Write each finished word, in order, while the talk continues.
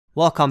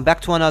Welcome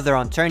back to another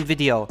Unturned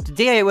video.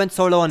 Today I went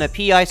solo on a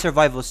PI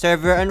survival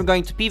server and we're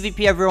going to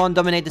PvP everyone,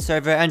 dominate the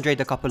server and raid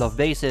a couple of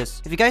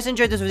bases. If you guys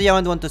enjoyed this video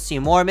and want to see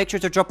more, make sure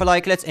to drop a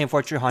like. Let's aim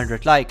for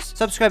 300 likes.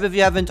 Subscribe if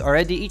you haven't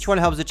already, each one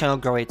helps the channel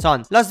grow a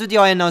ton. Last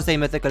video I announced a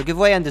mythical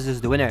giveaway and this is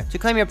the winner. To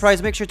claim your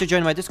prize, make sure to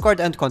join my Discord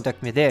and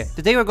contact me there.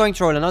 Today we're going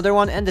to roll another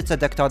one and it's a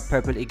decked out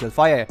purple eagle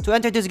fire. To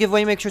enter this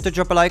giveaway, make sure to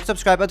drop a like,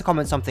 subscribe and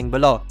comment something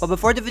below. But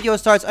before the video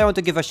starts, I want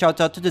to give a shout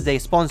out to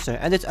today's sponsor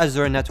and it's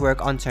Azure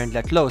Network Unturned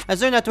Let Loose.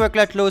 Azure Network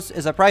Let Loose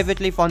is a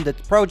privately funded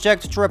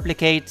project to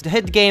replicate the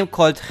hit game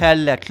called Hell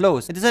Let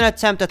Loose. It is an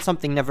attempt at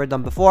something never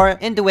done before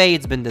in the way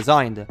it's been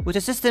designed. With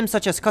a system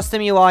such as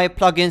custom UI,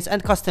 plugins,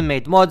 and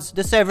custom-made mods,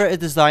 the server is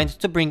designed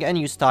to bring a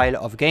new style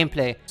of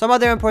gameplay. Some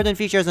other important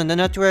features on the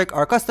network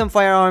are custom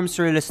firearms,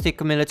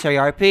 realistic military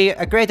RP,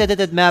 a great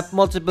edited map,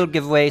 multiple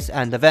giveaways,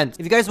 and events.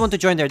 If you guys want to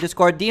join their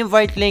Discord, the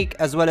invite link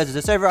as well as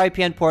the server IP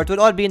and port will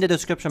all be in the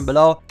description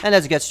below, and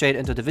let's get straight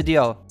into the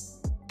video.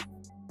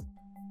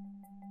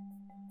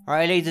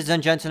 Alright ladies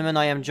and gentlemen,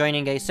 I am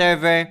joining a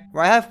server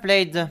where I have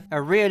played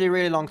a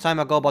really long time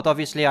ago, but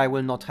obviously I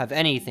will not have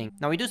anything.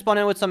 Now we do spawn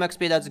in with some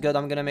XP, that's good.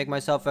 I'm gonna make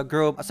myself a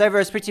group. A server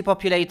is pretty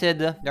populated.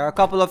 There are a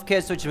couple of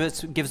kits which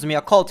gives me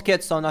a cult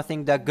kit, so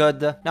nothing that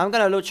good. Now I'm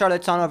gonna loot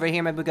Charlottetown over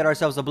here, maybe get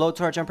ourselves a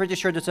blowtorch. I'm pretty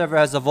sure the server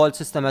has a vault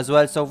system as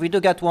well, so if we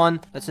do get one,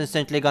 that's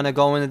instantly gonna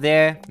go in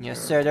there. Yes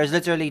sir, there's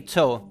literally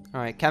two.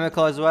 Alright,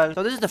 chemical as well.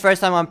 So this is the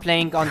first time I'm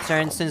playing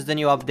Unturned since the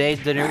new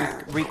update, the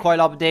new recoil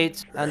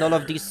update, and all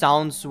of these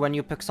sounds when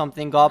you pick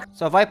something up.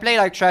 So if I play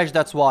like trash,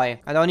 that's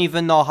why. I don't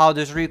even know how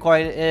this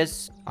recoil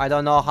is. I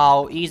don't know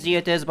how easy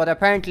it is, but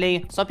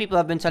apparently some people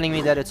have been telling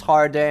me that it's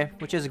harder,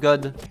 which is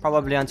good,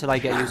 probably until I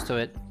get used to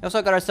it. We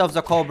also got ourselves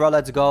a cobra,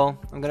 let's go.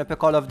 I'm gonna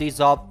pick all of these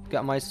up,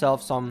 get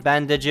myself some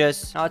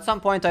bandages. Now at some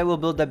point I will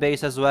build the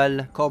base as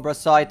well, cobra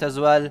sight as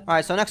well.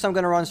 Alright, so next I'm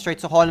gonna run straight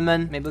to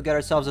Holman, maybe we'll get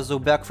ourselves a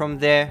Zubek from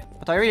there.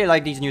 But I really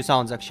like these new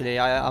sounds actually,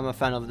 I'm a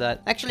fan of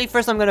that. Actually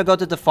first I'm gonna go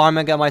to the farm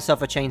and get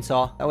myself a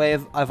chainsaw. That way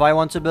if I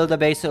want to build a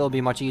base it'll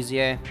be much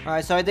easier.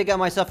 Alright, so I did get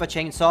myself a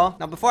chainsaw.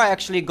 Now before I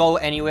actually go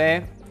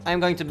anywhere, I'm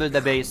going to build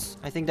a base.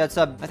 I think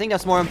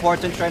that's more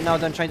important right now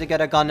than trying to get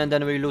a gun and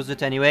then we lose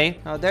it anyway.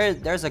 Now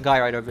there's a guy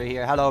right over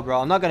here. Hello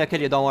bro, I'm not gonna kill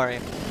you, don't worry.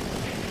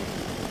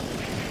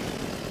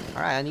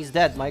 Alright, and he's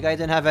dead. My guy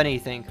didn't have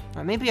anything.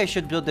 Maybe I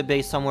should build the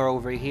base somewhere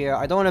over here.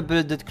 I don't want to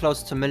build it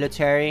close to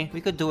military.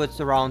 We could do it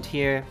around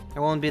here.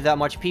 There won't be that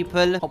much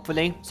people,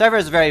 hopefully. Server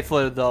is very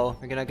full though.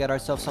 We're gonna get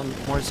ourselves some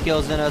more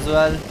skills in as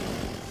well.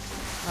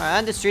 Alright,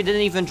 and this tree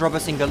didn't even drop a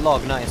single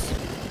log. Nice.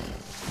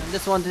 And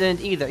this one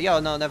didn't either. Yo,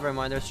 no, never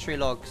mind. There's 3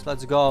 logs.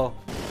 Let's go.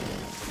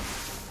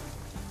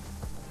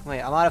 Wait,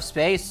 I'm out of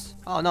space?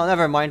 Oh no,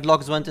 never mind.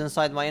 Logs went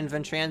inside my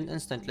inventory and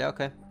instantly.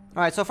 Okay.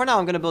 Alright, so for now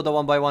I'm gonna build a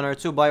 1x1 or a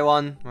 2x1.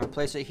 I'm gonna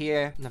place it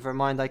here. Never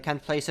mind, I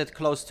can't place it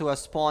close to a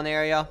spawn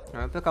area.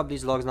 Alright, pick up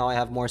these logs now, I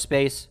have more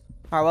space.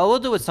 Alright, well, we'll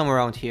do it somewhere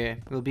around here.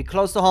 We'll be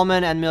close to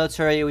Holman and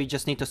military, we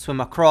just need to swim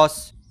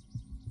across.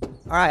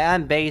 Alright,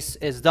 and base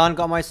is done.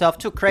 Got myself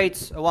 2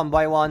 crates, a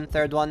 1x1,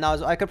 third one now.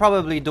 So I could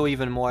probably do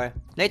even more.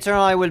 Later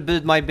on, I will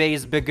build my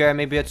base bigger,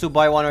 maybe a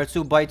 2x1 or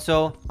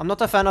 2x2. I'm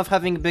not a fan of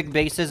having big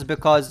bases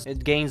because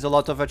it gains a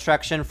lot of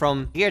attraction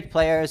from geared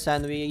players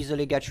and we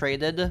easily get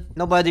traded.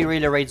 Nobody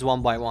really raids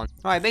 1x1.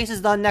 Alright, base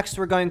is done. Next,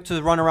 we're going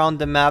to run around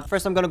the map.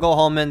 First, I'm gonna go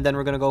home and then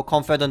we're gonna go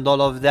confident,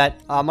 all of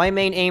that. My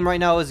main aim right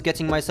now is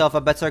getting myself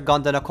a better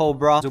gun than a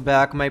Cobra.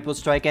 Zubak, Maple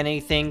Strike,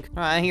 anything.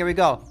 Alright, here we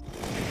go.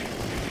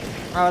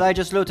 Alright, I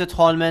just looted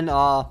Holman.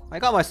 I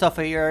got myself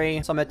a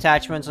Yuri, some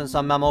attachments and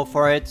some ammo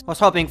for it. I was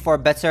hoping for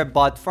better,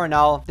 but for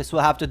now, this will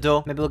have to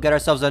do. Maybe we'll get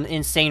ourselves an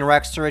insane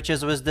Rex to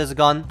riches with this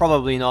gun.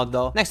 Probably not,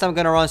 though. Next, I'm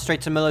gonna run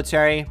straight to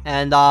military.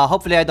 And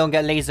hopefully I don't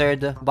get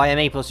lasered by a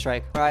Maple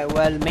Strike. Alright,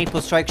 well,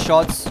 Maple Strike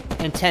shots.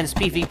 Intense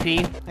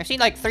PvP. I've seen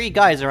like 3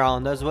 guys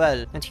around as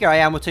well. And here I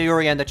am with a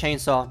Yuri and a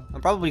chainsaw.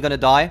 I'm probably gonna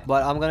die,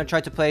 but I'm gonna try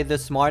to play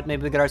this smart.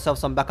 Maybe we get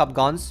ourselves some backup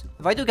guns.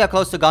 If I do get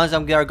close to guns,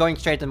 I'm going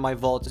straight in my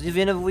vault.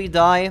 Even if we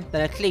die,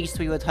 then at least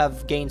we would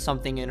have gained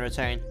something in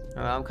return.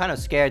 I'm kind of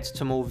scared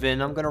to move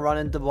in. I'm gonna run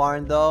in the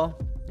barn though.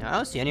 I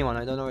don't see anyone.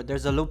 I don't know.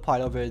 There's a loot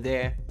pile over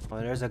there. Oh,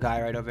 there's a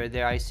guy right over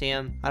there. I see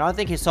him. I don't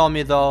think he saw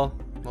me though.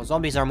 Well,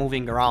 zombies are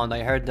moving around.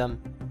 I heard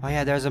them. Oh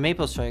yeah, there's a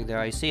Maple Strike there.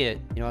 I see it.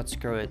 You know what?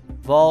 Screw it.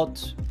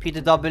 Vault,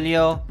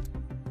 PW,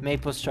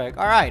 Maple Strike.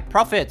 Alright,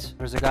 profit.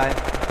 There's a guy.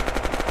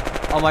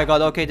 Oh my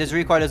god, okay, this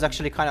recoil is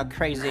actually kind of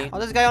crazy. Oh,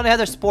 this guy only had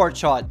a sport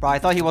shot. Bro, I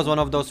thought he was one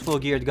of those full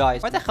geared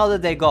guys. Where the hell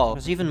did they go?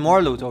 There's even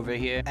more loot over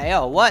here. Hey,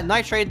 yo, what?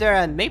 Nitrate there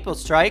and Maple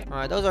Strike.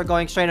 Alright, those are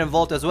going straight in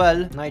Vault as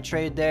well.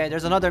 Nitrate there.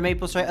 There's another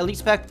Maple Strike. Elite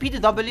Spec,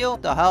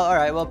 PW. The hell?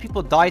 Alright, well,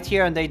 people died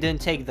here and they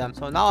didn't take them.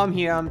 So now I'm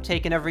here, I'm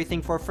taking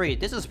everything for free.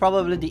 This is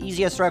probably the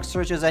easiest Rex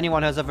searches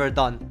anyone has ever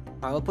done.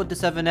 Alright, we'll put the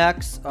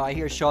 7X. I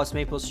hear shots,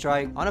 Maple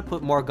Strike. I want to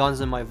put more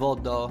guns in my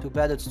vault though. Too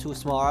bad it's too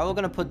small. Alright, we're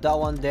gonna put that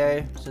one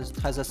there since it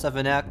has a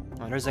 7X.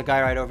 Oh, there's a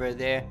guy right over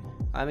there.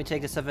 Let me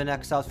take the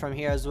 7X out from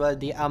here as well.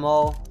 The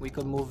ammo, we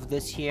could move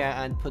this here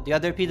and put the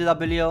other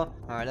PW.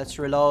 Alright, let's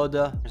reload.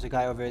 There's a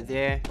guy over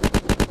there.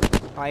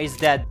 Alright, he's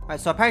dead. Alright,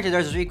 so apparently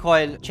there's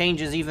recoil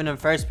changes even in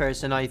first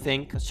person, I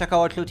think. Let's check out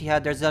what loot he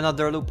had. There's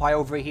another loot pie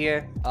over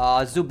here.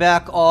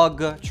 Zubak,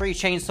 Og, 3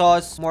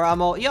 chainsaws, more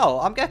ammo. Yo,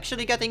 I'm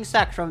actually getting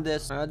sacked from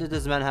this. What did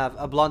this man have?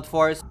 A blunt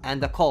force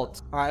and a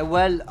Colt. Alright,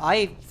 well,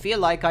 I feel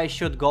like I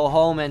should go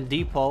home and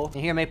depot. And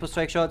here, maple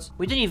strike shots.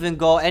 We didn't even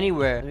go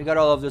anywhere. We got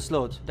all of this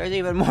loot. There's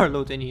even more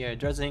loot in here.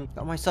 Dressing.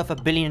 Got myself a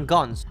billion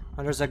guns.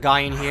 Oh, there's a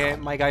guy in here.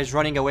 My guy's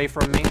running away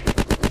from me.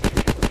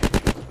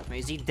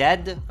 Is he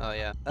dead? Oh,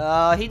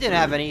 yeah. He didn't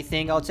have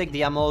anything. I'll take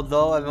the ammo,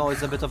 though. Ammo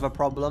is a bit of a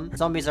problem.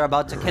 Zombies are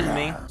about to kill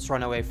me. Let's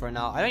run away for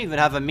now. I don't even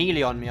have a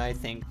melee on me, I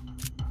think.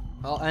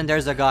 Oh, and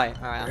there's a guy.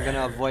 Alright, I'm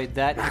gonna avoid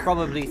that. He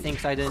probably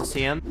thinks I didn't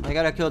see him. I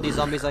gotta kill these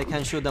zombies. I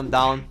can shoot them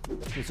down.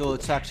 So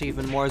it's actually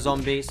even more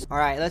zombies.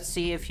 Alright, let's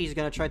see if he's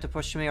gonna try to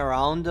push me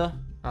around.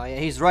 Oh, yeah,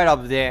 he's right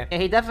up there. Yeah,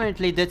 he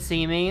definitely did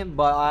see me,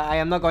 but I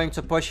am not going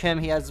to push him.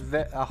 He has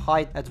a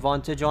height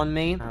advantage on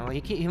me.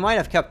 He might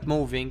have kept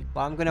moving,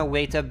 but I'm gonna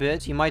wait a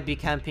bit. He might be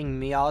camping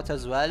me out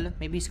as well.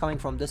 Maybe he's coming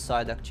from this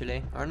side,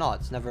 actually. Or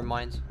not. Never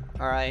mind.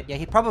 Alright. Yeah,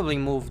 he probably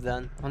moved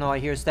then. Oh, no, I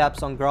hear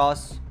steps on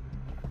grass.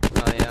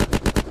 Oh, yeah.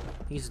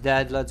 He's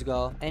dead. Let's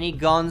go. Any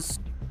guns?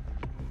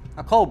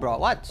 A cobra.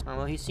 What? Oh,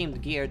 well, he seemed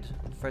geared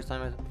the first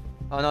time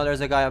I... Oh, no,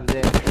 there's a guy up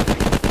there.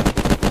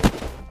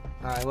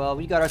 Alright, well,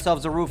 we got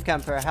ourselves a roof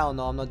camper. Hell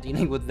no, I'm not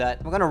dealing with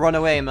that. I'm gonna run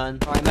away, man.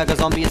 Alright, Mega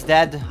Zombie is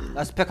dead.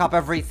 Let's pick up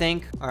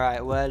everything.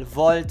 Alright, well,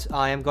 Vault.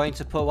 I am going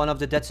to put one of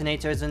the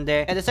detonators in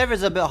there. And the server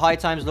is a bit high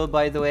times load,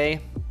 by the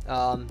way.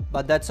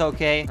 But that's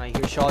okay. I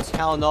hear shots.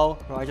 Hell no.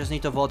 Bro, I just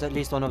need to vault at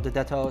least one of the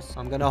detos.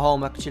 I'm gonna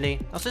home, actually.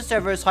 Now, since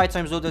server is high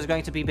times load, there's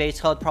going to be base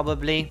health,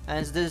 probably.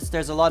 And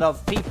there's a lot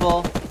of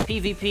people.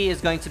 PvP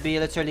is going to be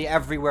literally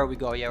everywhere we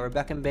go. Yeah, we're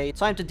back in base.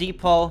 Time to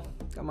depot.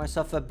 Got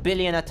myself a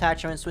billion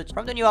attachments, which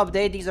from the new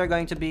update, these are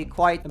going to be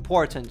quite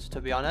important,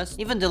 to be honest.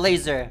 Even the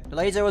laser. The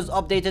laser was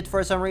updated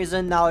for some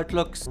reason. Now it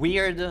looks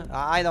weird.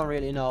 I don't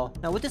really know.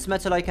 Now, with this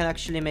metal, I can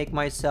actually make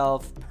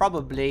myself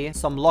probably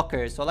some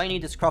lockers. All I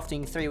need is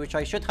crafting 3, which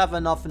I should have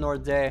enough in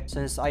order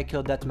since I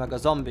killed that mega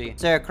zombie.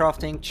 So,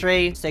 crafting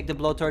 3. Let's take the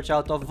blowtorch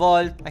out of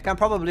vault. I can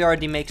probably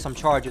already make some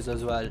charges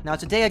as well. Now,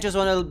 today, I just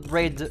want to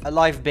raid a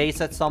live base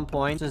at some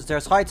point. Since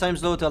there's high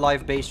times loot, a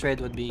live base raid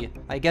would be,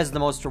 I guess, the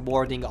most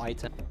rewarding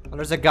item. Well,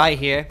 there's a guy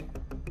here.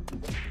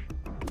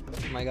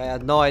 My guy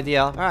had no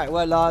idea. Alright,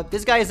 well,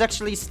 this guy is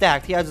actually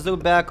stacked. He has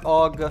Zubak,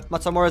 Og,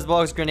 Matsumora's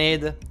box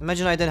grenade.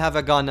 Imagine I didn't have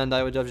a gun and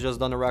I would have just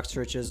done a rock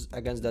searches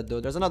against that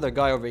dude. There's another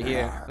guy over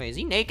here. Wait, is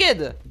he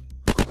naked?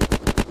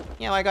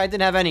 Yeah, my guy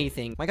didn't have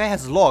anything. My guy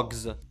has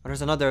logs. Oh,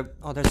 there's another...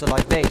 Oh, there's a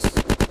live base.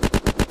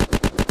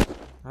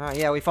 Alright,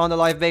 yeah, we found a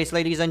live base,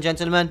 ladies and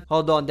gentlemen.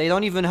 Hold on, they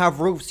don't even have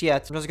roofs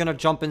yet. I'm just gonna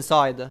jump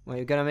inside.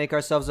 We're gonna make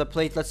ourselves a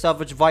plate. Let's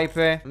salvage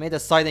Viper. I made a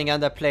siding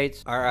and a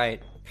plate.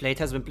 Alright, plate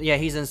has been... Yeah,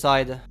 he's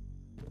inside.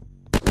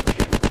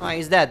 Alright,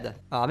 he's dead.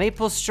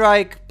 Maple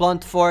Strike,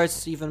 Blunt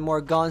Force, even more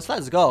guns.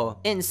 Let's go.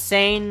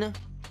 Insane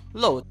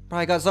loot. Bro,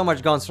 I got so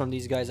much guns from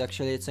these guys,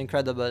 actually. It's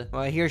incredible.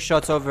 I hear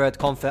shots over at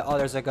Confet. Oh,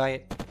 there's a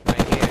guy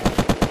right here.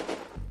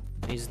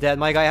 He's dead.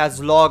 My guy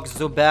has logs,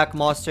 Zubak,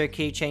 Master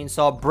Key,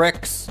 Chainsaw,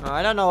 bricks.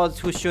 I don't know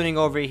who's shooting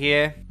over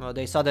here. Well,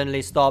 they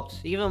suddenly stopped.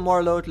 Even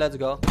more loot. Let's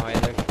go.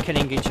 Alright, they're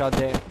killing each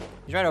other.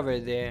 He's right over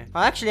there.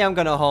 Actually, I'm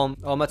gonna home.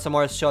 Oh,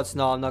 Matsumora's shots.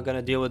 No, I'm not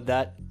gonna deal with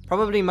that.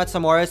 Probably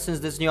Matsumora's, since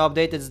this new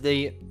update is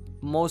the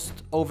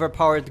most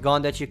overpowered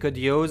gun that you could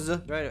use.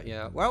 Right,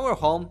 yeah. Well, we're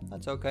home.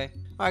 That's okay.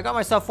 I got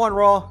myself one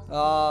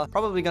raw.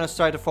 Probably gonna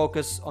start to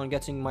focus on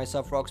getting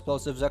myself raw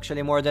explosives,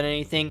 actually, more than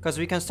anything, because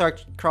we can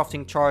start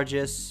crafting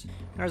charges.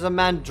 There's a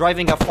man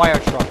driving a fire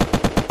truck.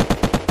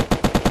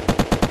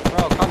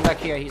 Bro, come back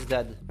here. He's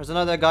dead. There's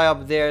another guy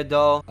up there,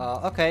 though.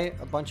 Okay,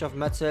 a bunch of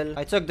metal.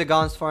 I took the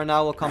guns for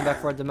now. We'll come back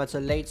for the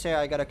metal later.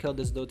 I gotta kill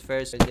this dude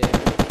first. Right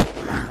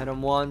there. Hit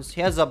him once.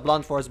 He has a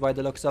blunt force by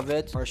the looks of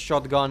it, or a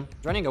shotgun.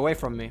 He's running away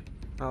from me.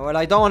 Well,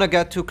 I don't want to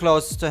get too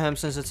close to him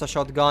since it's a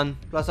shotgun.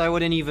 Plus, I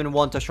wouldn't even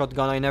want a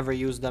shotgun. I never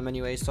use them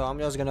anyway, so I'm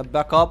just gonna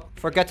back up.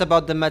 Forget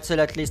about the metal.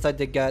 At least I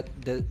did get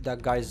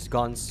that guy's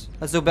guns.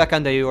 Let's do back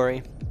on the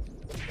Yuri.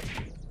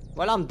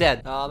 Well, I'm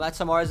dead.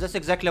 Matsumora's. That's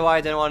exactly why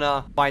I didn't want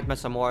to fight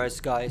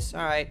Matsumora's, guys.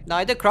 Alright. Now,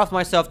 I did craft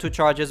myself 2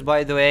 charges,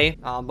 by the way.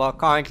 But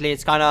currently,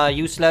 it's kind of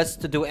useless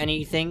to do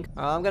anything.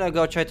 I'm gonna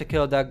go try to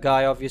kill that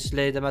guy,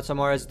 obviously. The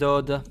Matsumora's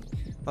dude.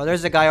 Oh,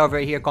 there's a guy over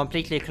here,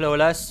 completely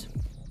clueless.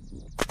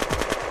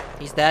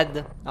 He's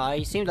dead.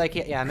 He seemed like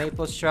he... Yeah,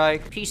 Maple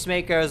Strike.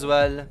 Peacemaker as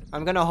well.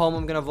 I'm gonna home.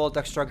 I'm gonna vault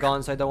extra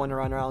guns. I don't want to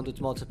run around with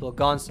multiple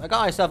guns. I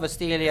got myself a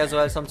Steely as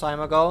well some time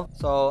ago.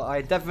 So,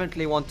 I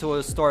definitely want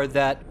to store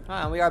that.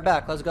 And we are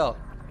back. Let's go.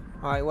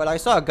 Alright, well, I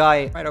saw a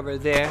guy right over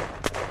there.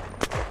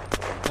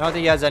 I don't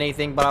think he has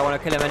anything, but I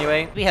want to kill him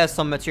anyway. He has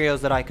some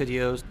materials that I could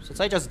use. Since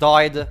I just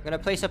died, I'm gonna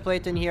place a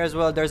plate in here as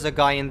well. There's a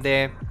guy in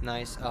there.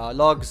 Nice.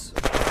 Logs.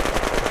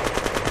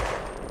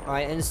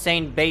 Alright,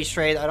 insane base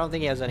raid. I don't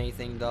think he has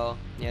anything, though.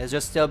 Yeah, it's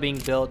just still being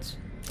built.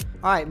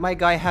 Alright, my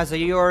guy has a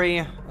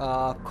Yuri,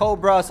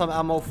 Cobra, some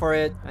ammo for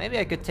it. Maybe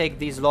I could take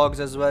these logs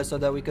as well so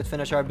that we could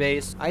finish our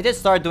base. I did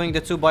start doing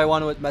the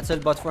 2x1 with metal,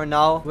 but for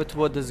now, with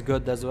wood is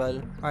good as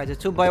well. Alright, the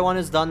 2x1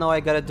 is done. Now I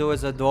gotta do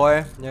is a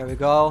door. There we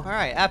go.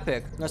 Alright,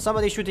 epic. Now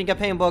somebody's shooting a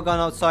paintball gun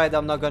outside.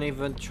 I'm not gonna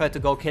even try to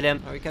go kill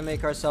him. We can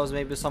make ourselves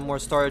maybe some more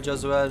storage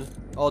as well.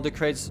 All the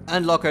crates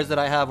and lockers that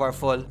I have are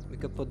full. We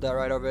could put that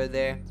right over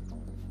there.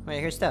 Wait,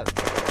 here's Steph.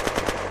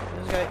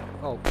 This guy.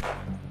 Oh.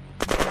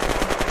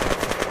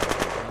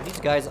 These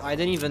guys, I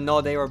didn't even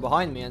know they were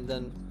behind me, and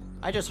then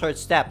I just heard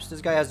steps.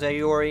 This guy has a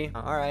Yuri.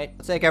 Alright,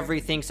 let's take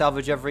everything,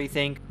 salvage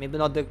everything. Maybe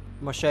not the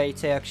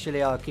machete,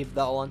 actually. I'll keep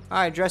that one.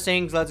 Alright,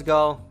 dressings, let's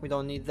go. We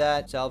don't need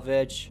that.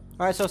 Salvage.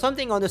 Alright, so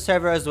something on the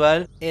server as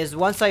well is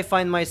once I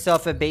find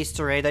myself a base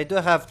to raid, I do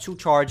have 2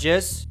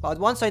 charges. But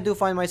once I do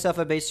find myself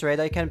a base to raid,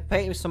 I can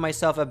place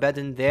myself a bed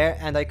in there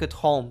and I could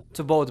home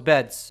to both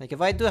beds. Like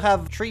if I do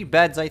have 3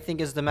 beds, I think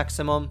is the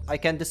maximum. I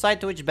can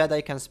decide to which bed I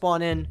can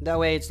spawn in. That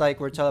way it's like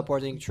we're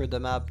teleporting through the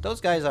map.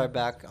 Those guys are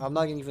back. I'm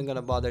not even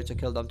gonna bother to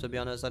kill them, to be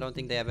honest. I don't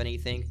think they have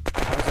anything.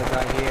 There's a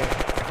guy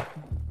here.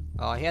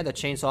 Oh, he had a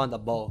chainsaw and a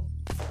bow.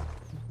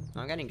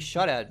 I'm getting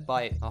shot at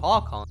by a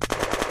hawk hunt.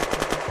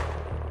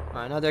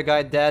 Another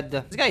guy dead.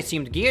 This guy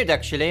seemed geared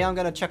actually. I'm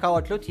gonna check out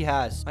what loot he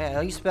has. Oh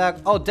yeah, he's back.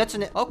 Oh,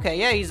 detonate. Okay,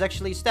 yeah, he's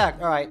actually stacked.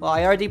 Alright. Well,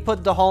 I already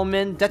put the home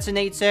in.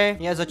 Detonator.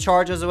 He has a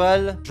charge as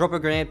well. Drop a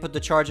grenade, put the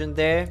charge in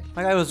there.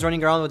 My guy was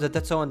running around with the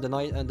deto and the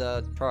night and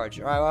the charge.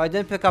 Alright, well, I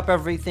didn't pick up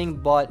everything,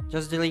 but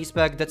just the least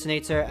spec,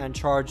 detonator, and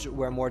charge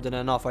were more than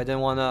enough. I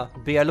didn't wanna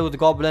be a loot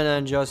goblin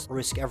and just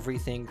risk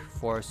everything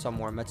for some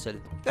more metal.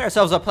 Get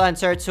ourselves a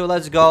planter too.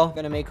 Let's go.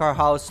 Gonna make our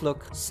house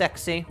look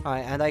sexy.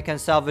 Alright, and I can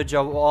salvage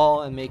a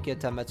wall and make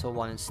it a metal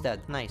one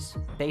instead. Nice.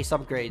 Base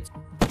upgrades.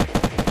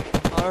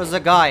 Oh, there's a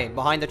guy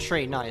behind the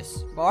tree.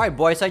 Nice. Alright,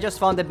 boys. I just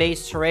found the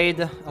base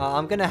trade.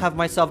 I'm gonna have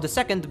myself the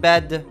second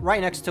bed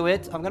right next to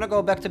it. I'm gonna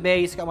go back to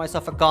base, got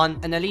myself a gun.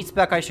 An elite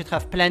spec, I should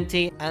have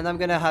plenty. And I'm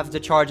gonna have the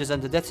charges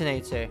and the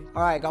detonator.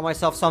 Alright, got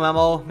myself some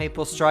ammo.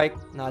 Maple strike.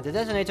 Now, the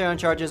detonator and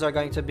charges are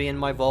going to be in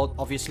my vault.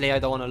 Obviously, I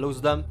don't want to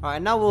lose them.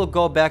 Alright, now we'll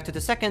go back to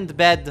the second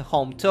bed,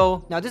 home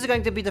too. Now, this is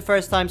going to be the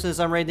first time since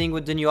I'm raiding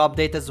with the new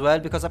update as well.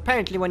 Because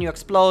apparently, when you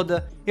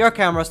explode, your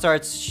camera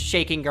starts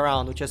shaking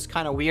around, which is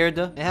kind of weird.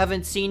 I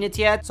haven't seen it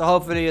yet, so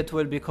hopefully it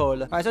will be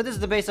cool. Alright, so this is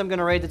the base I'm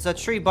gonna raid. It's a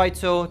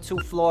 3x2,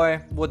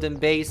 2-floor wooden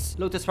base.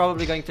 Loot is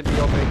probably going to be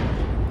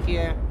over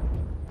here.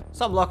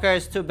 Some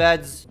lockers, 2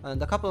 beds,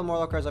 and a couple more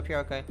lockers up here.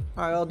 Okay.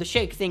 Alright, well, the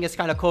shake thing is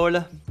kind of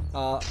cool.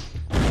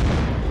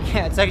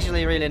 Yeah, it's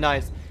actually really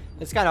nice.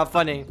 It's kind of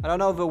funny. I don't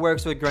know if it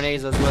works with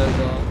grenades as well,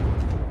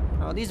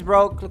 though. Oh, these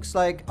broke. Looks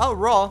like... Oh,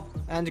 raw.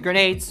 And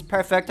grenades.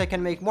 Perfect. I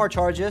can make more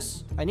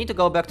charges. I need to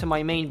go back to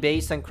my main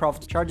base and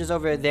craft charges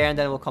over there, and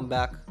then we'll come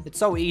back. It's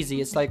so easy.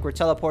 It's like we're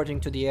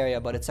teleporting to the area,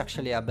 but it's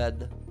actually a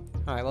bed.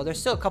 Alright, well, there's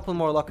still a couple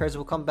more lockers.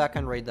 We'll come back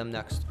and raid them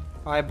next.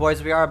 Alright,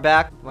 boys, we are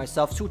back.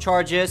 Myself 2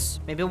 charges.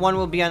 Maybe 1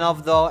 will be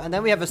enough, though. And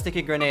then we have a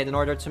sticky grenade. In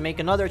order to make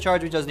another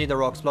charge, we just need a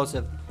raw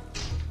explosive.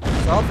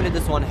 So hopefully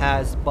this one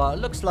has. But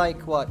it looks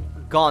like, what?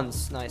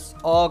 Guns. Nice.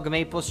 Og,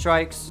 maple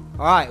strikes.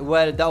 Alright,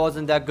 well, that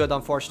wasn't that good,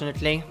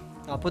 unfortunately.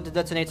 I'll put the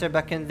detonator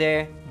back in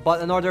there.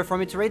 But in order for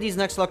me to raid these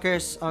next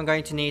lockers, I'm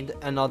going to need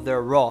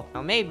another raw.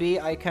 Now, maybe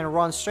I can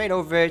run straight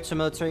over to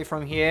military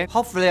from here.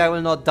 Hopefully, I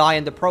will not die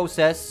in the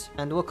process.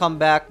 And we'll come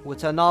back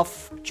with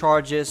enough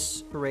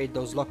charges to raid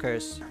those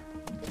lockers.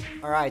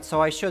 Alright,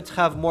 so I should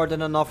have more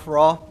than enough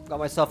raw. Got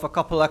myself a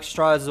couple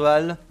extra as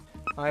well.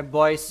 Alright,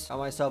 boys. Got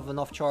myself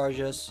enough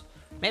charges.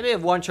 Maybe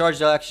if 1 charge,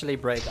 they'll actually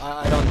break.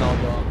 I don't know,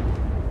 though.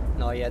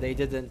 No, yeah, they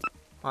didn't.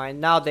 Alright,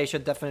 now they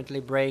should definitely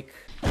break.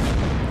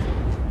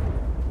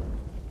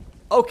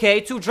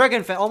 Okay, 2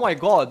 dragon fan. Oh my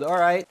god,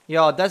 alright.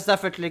 Yo, that's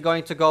definitely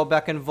going to go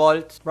back in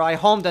vault. Bro, I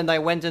homed and I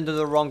went into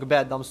the wrong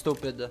bed. I'm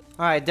stupid.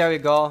 Alright, there we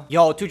go.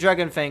 Yo, 2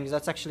 dragon fangs.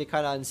 That's actually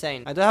kind of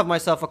insane. I do have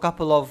myself a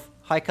couple of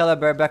high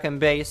caliber back in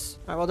base.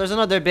 Alright, well, there's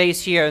another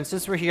base here. And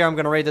since we're here, I'm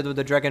gonna raid it with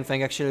the dragon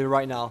fang actually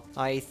right now.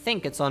 I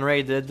think it's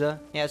unraided.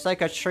 Yeah, it's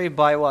like a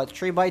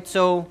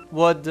 3x2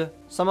 wood.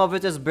 Some of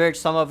it is birch,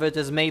 some of it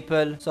is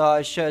maple. So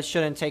it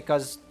shouldn't take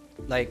us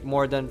like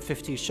more than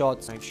 50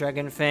 shots. Like,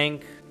 dragon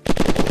fang.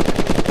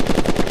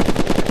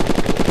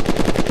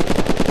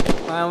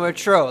 And we're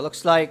true.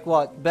 Looks like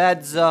what?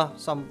 Beds,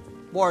 some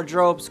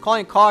wardrobes,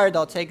 coin card.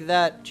 I'll take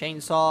that.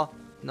 Chainsaw.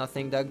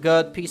 Nothing that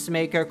good.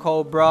 Peacemaker,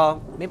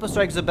 Cobra. Maple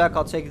strikes are back.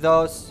 I'll take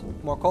those.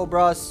 More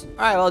Cobras.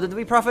 Alright, well, did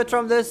we profit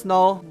from this?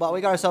 No. But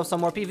we got ourselves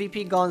some more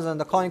PvP guns and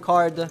the coin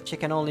card, which you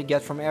can only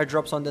get from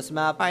airdrops on this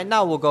map. Alright,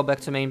 now we'll go back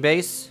to main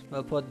base.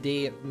 We'll put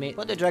the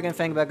Dragon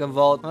Fang back in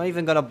vault. I'm not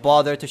even gonna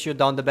bother to shoot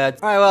down the bed.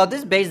 Alright, well,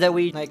 this base that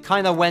we like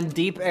kind of went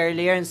deep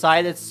earlier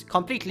inside, it's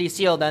completely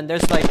sealed and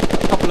there's like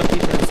a couple of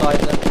people inside.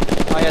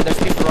 Oh yeah, there's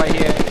people right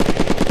here.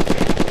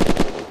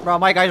 Bro,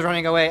 my guy's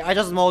running away. I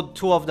just mowed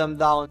 2 of them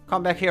down.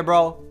 Come back here,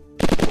 bro.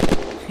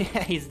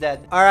 Yeah, he's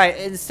dead. Alright,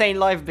 insane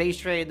life base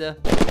trade.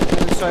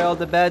 Destroy all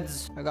the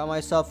beds. I got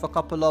myself a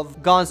couple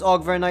of guns.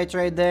 Augver night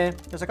right there.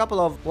 There's a couple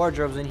of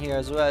wardrobes in here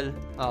as well.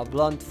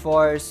 Blunt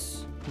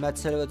force.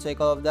 Metal will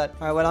take all of that.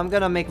 Alright, well, I'm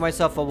gonna make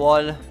myself a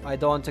wall. I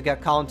don't want to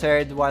get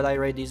countered while I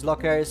raid these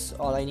lockers.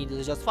 All I need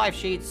is just 5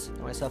 sheets.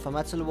 Make myself a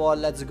metal wall.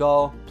 Let's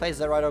go. Place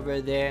that right over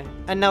there.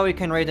 And now we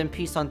can raid in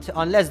peace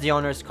unless the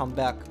owners come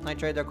back. Night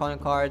Trader coin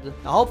card.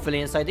 Now,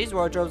 hopefully, inside these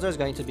wardrobes, there's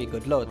going to be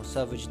good loot.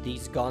 Salvage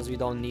these guns. We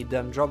don't need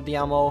them. Drop the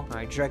ammo.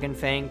 Alright, Dragon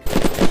Fang.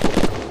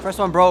 First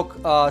one broke.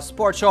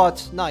 Sport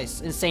shot.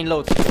 Nice. Insane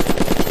loot.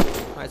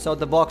 Alright, so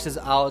the box is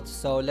out,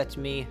 so let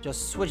me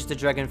just switch the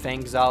Dragon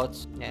Fangs out.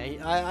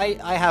 Yeah,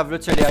 I have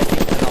literally, I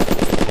think,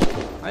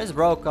 enough. Alright, this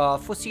broke.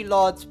 Fussy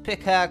lot,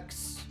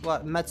 pickaxe,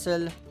 what,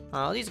 metal.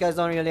 These guys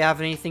don't really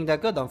have anything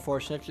that good,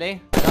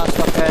 unfortunately. That's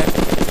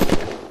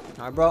okay.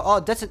 Alright, bro. Oh,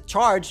 that's a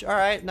charge.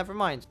 Alright, never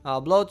mind.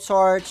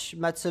 Blowtorch,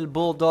 metal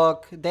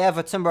bulldog. They have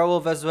a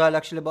Timberwolf as well,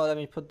 actually, but let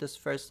me put this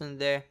first in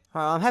there.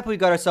 I'm happy we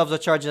got ourselves a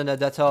charge and a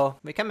Detto.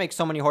 We can make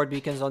so many horde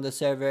beacons on the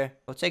server.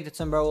 We'll take the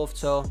Timberwolf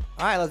too.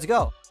 Alright, let's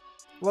go.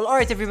 Well,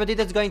 alright everybody,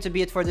 that's going to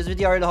be it for this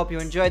video. I really hope you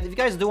enjoyed. If you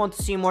guys do want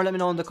to see more, let me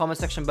know in the comment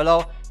section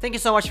below. Thank you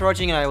so much for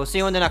watching, and I will see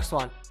you in the next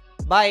one.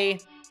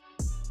 Bye!